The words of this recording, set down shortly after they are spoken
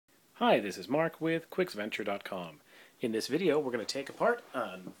Hi, this is Mark with QuicksVenture.com. In this video, we're going to take apart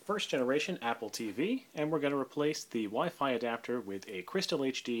a first generation Apple TV, and we're going to replace the Wi-Fi adapter with a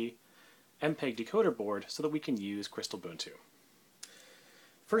CrystalHD MPEG decoder board so that we can use Crystalbuntu.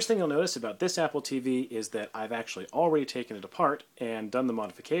 First thing you'll notice about this Apple TV is that I've actually already taken it apart and done the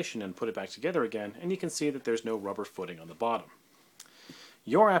modification and put it back together again, and you can see that there's no rubber footing on the bottom.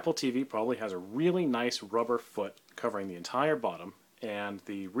 Your Apple TV probably has a really nice rubber foot covering the entire bottom, and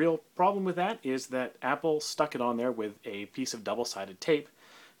the real problem with that is that Apple stuck it on there with a piece of double-sided tape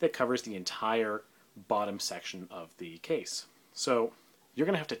that covers the entire bottom section of the case. So you're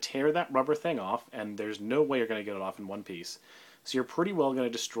going to have to tear that rubber thing off, and there's no way you're going to get it off in one piece. So you're pretty well going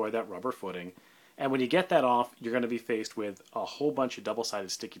to destroy that rubber footing. And when you get that off, you're going to be faced with a whole bunch of double-sided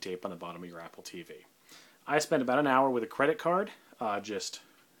sticky tape on the bottom of your Apple TV. I spent about an hour with a credit card,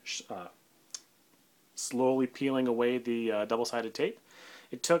 slowly peeling away the double-sided tape.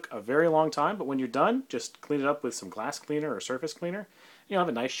 It took a very long time, but when you're done, just clean it up with some glass cleaner or surface cleaner, and you'll have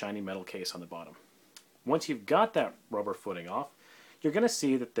a nice shiny metal case on the bottom. Once you've got that rubber footing off, you're going to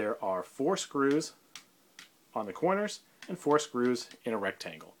see that there are 4 screws on the corners and 4 screws in a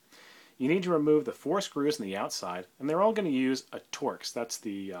rectangle. You need to remove the 4 screws on the outside, and they're all going to use a Torx. That's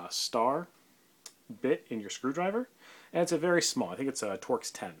the star bit in your screwdriver, and it's a very small, I think it's a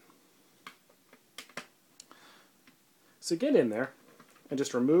Torx 10. So get in there and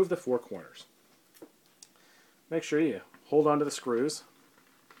just remove the 4 corners. Make sure you hold on to the screws.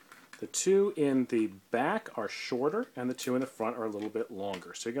 The 2 in the back are shorter and the 2 in the front are a little bit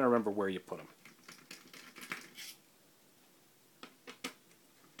longer, so you're going to remember where you put them.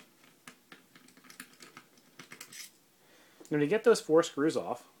 When you get those 4 screws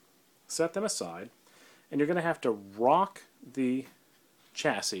off, set them aside, and you're going to have to rock the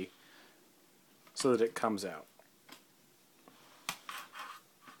chassis so that it comes out.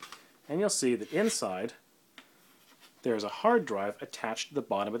 And you'll see that inside there's a hard drive attached to the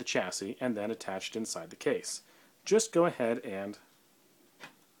bottom of the chassis and then attached inside the case. Just go ahead and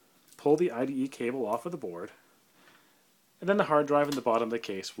pull the IDE cable off of the board, and then the hard drive in the bottom of the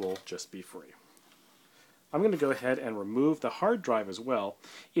case will just be free. I'm going to go ahead and remove the hard drive as well.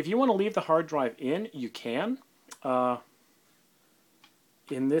 If you want to leave the hard drive in, you can.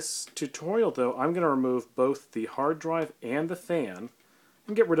 In this tutorial, though, I'm going to remove both the hard drive and the fan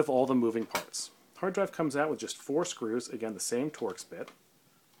and get rid of all the moving parts. Hard drive comes out with just 4 screws, again the same Torx bit.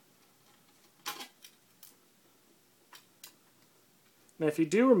 Now if you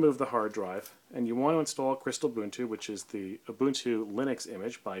do remove the hard drive and you want to install Crystalbuntu, which is the Ubuntu Linux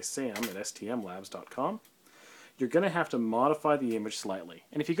image by Sam at stmlabs.com, you're going to have to modify the image slightly.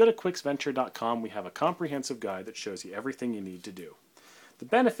 And if you go to QuicksVenture.com, we have a comprehensive guide that shows you everything you need to do. The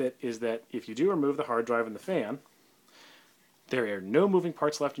benefit is that if you do remove the hard drive and the fan, there are no moving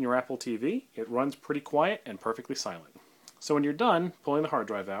parts left in your Apple TV. It runs pretty quiet and perfectly silent. So when you're done pulling the hard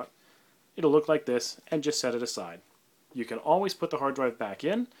drive out, it'll look like this, and just set it aside. You can always put the hard drive back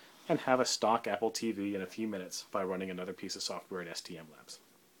in and have a stock Apple TV in a few minutes by running another piece of software at STMLabs.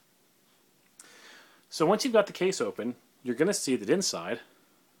 So once you've got the case open, you're going to see that inside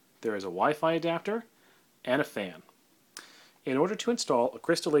there is a Wi-Fi adapter and a fan. In order to install a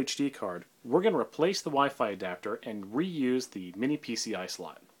CrystalHD card, we're going to replace the Wi-Fi adapter and reuse the mini PCI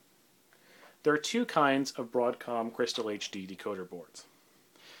slot. There are 2 kinds of Broadcom CrystalHD decoder boards.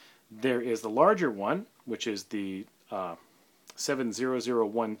 There is the larger one, which is the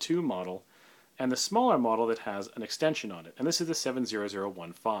 70012 model, and the smaller model that has an extension on it, and this is the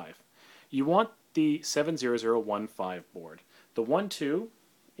 70015. You want the 70015 board. The 1.2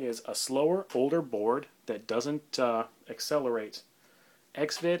 is a slower, older board that doesn't accelerate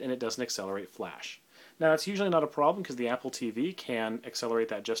XVID and it doesn't accelerate Flash. Now it's usually not a problem because the Apple TV can accelerate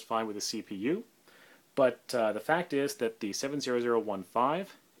that just fine with a CPU, but the fact is that the 70015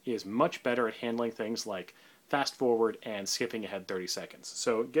 is much better at handling things like fast forward and skipping ahead 30 seconds.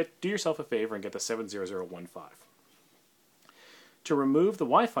 So do yourself a favor and get the 70015. To remove the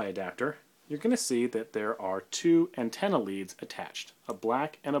Wi-Fi adapter, you're going to see that there are 2 antenna leads attached, a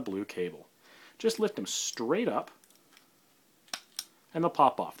black and a blue cable. Just lift them straight up and they'll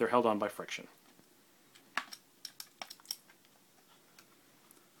pop off. They're held on by friction.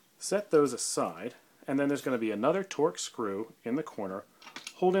 Set those aside, and then there's going to be another Torx screw in the corner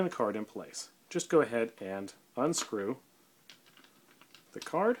holding the card in place. Just go ahead and unscrew the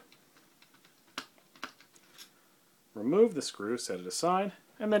card, remove the screw, set it aside,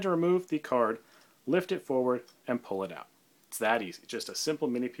 and then to remove the card, lift it forward and pull it out. It's that easy, just a simple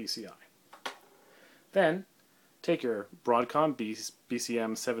mini PCI. Then take your Broadcom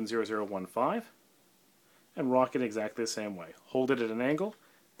BCM70015 and rock it exactly the same way. Hold it at an angle,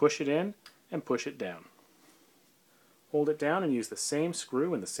 push it in and push it down. Hold it down and use the same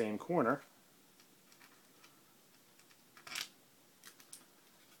screw in the same corner.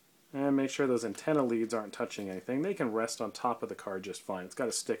 And make sure those antenna leads aren't touching anything. They can rest on top of the card just fine. It's got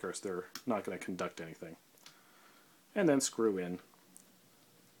a sticker, so they're not going to conduct anything. And then screw in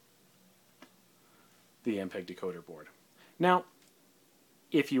the MPEG decoder board. Now,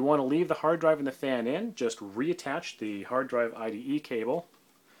 if you want to leave the hard drive and the fan in, just reattach the hard drive IDE cable,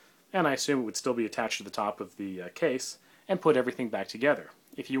 and I assume it would still be attached to the top of the case, and put everything back together.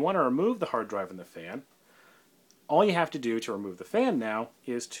 If you want to remove the hard drive and the fan, all you have to do to remove the fan now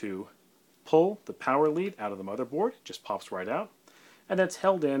is to pull the power lead out of the motherboard. It just pops right out. And that's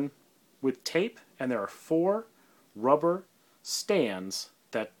held in with tape, and there are 4 rubber stands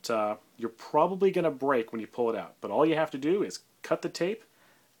that you're probably going to break when you pull it out. But all you have to do is cut the tape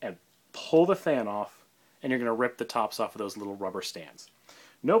and pull the fan off, and you're going to rip the tops off of those little rubber stands.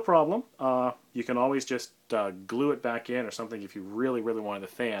 No problem. You can always just glue it back in or something if you really, really wanted the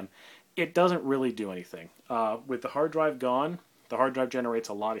fan. It doesn't really do anything. With the hard drive gone, the hard drive generates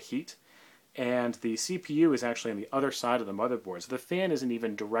a lot of heat, and the CPU is actually on the other side of the motherboard, so the fan isn't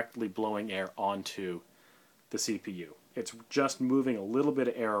even directly blowing air onto the CPU. It's just moving a little bit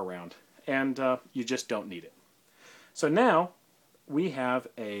of air around, and you just don't need it. So now we have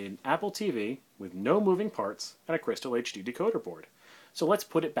an Apple TV with no moving parts and a CrystalHD decoder board. So let's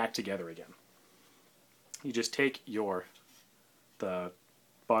put it back together again. You just take the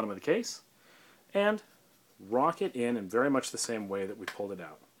bottom of the case and rock it in very much the same way that we pulled it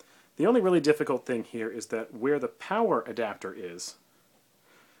out. The only really difficult thing here is that where the power adapter is,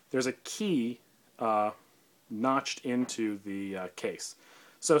 there's a key notched into the case.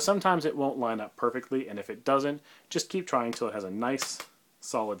 So sometimes it won't line up perfectly, and if it doesn't, just keep trying till it has a nice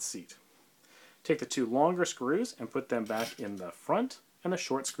solid seat. Take the 2 longer screws and put them back in the front, and the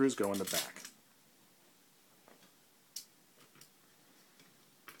short screws go in the back.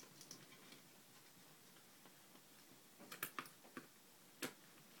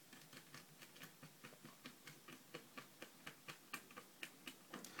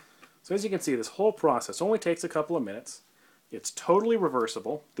 So as you can see, this whole process only takes a couple of minutes. It's totally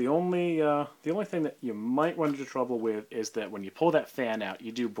reversible. The only thing that you might run into trouble with is that when you pull that fan out,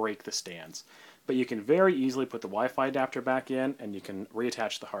 you do break the stands. But you can very easily put the Wi-Fi adapter back in, and you can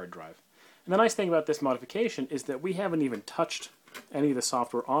reattach the hard drive. And the nice thing about this modification is that we haven't even touched any of the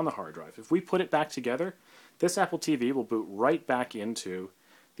software on the hard drive. If we put it back together, this Apple TV will boot right back into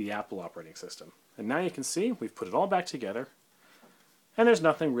the Apple operating system. And now you can see we've put it all back together, and there's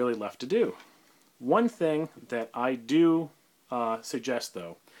nothing really left to do. One thing that I do suggest,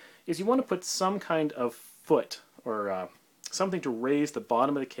 though, is you want to put some kind of foot or something to raise the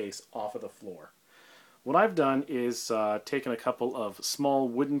bottom of the case off of the floor. What I've done is taken a couple of small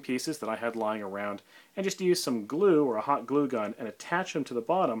wooden pieces that I had lying around and just used some glue or a hot glue gun and attach them to the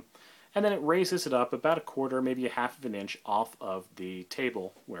bottom, and then it raises it up about 1/4, maybe 1/2 of an inch off of the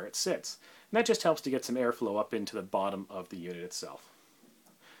table where it sits. And that just helps to get some airflow up into the bottom of the unit itself.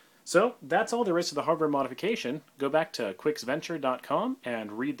 So that's all there is to the hardware modification. Go back to quicksventure.com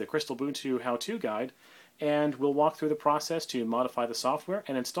and read the Crystalbuntu how-to guide, and we'll walk through the process to modify the software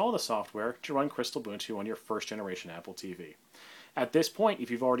and install the software to run Crystalbuntu on your first generation Apple TV. At this point, if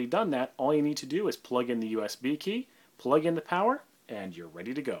you've already done that, all you need to do is plug in the USB key, plug in the power, and you're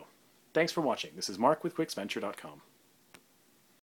ready to go. Thanks for watching. This is Mark with quicksventure.com.